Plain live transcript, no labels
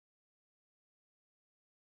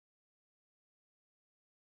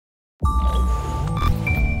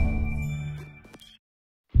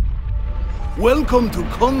Welcome to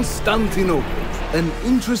Constantinople, an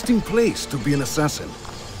interesting place to be an assassin.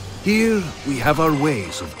 Here, we have our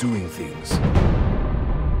ways of doing things.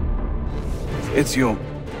 Ezio,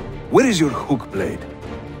 where is your hook blade?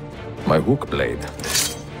 My hook blade?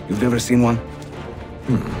 You've never seen one?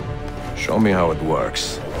 Show me how it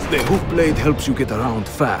works. The hook blade helps you get around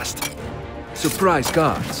fast. Surprise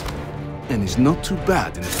guards. And is not too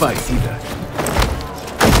bad in a fight either.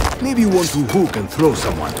 Maybe you want to hook and throw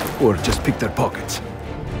someone, or just pick their pockets.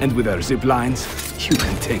 And with our zip lines, you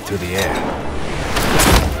can take to the air.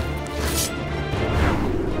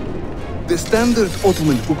 The standard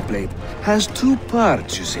Ottoman hook blade has two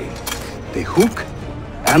parts, you see. The hook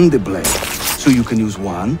and the blade. So you can use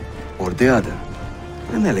one or the other.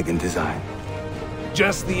 An elegant design.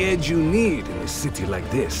 Just the edge you need in a city like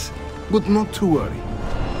this. But not to worry.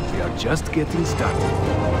 We are just getting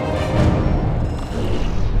started.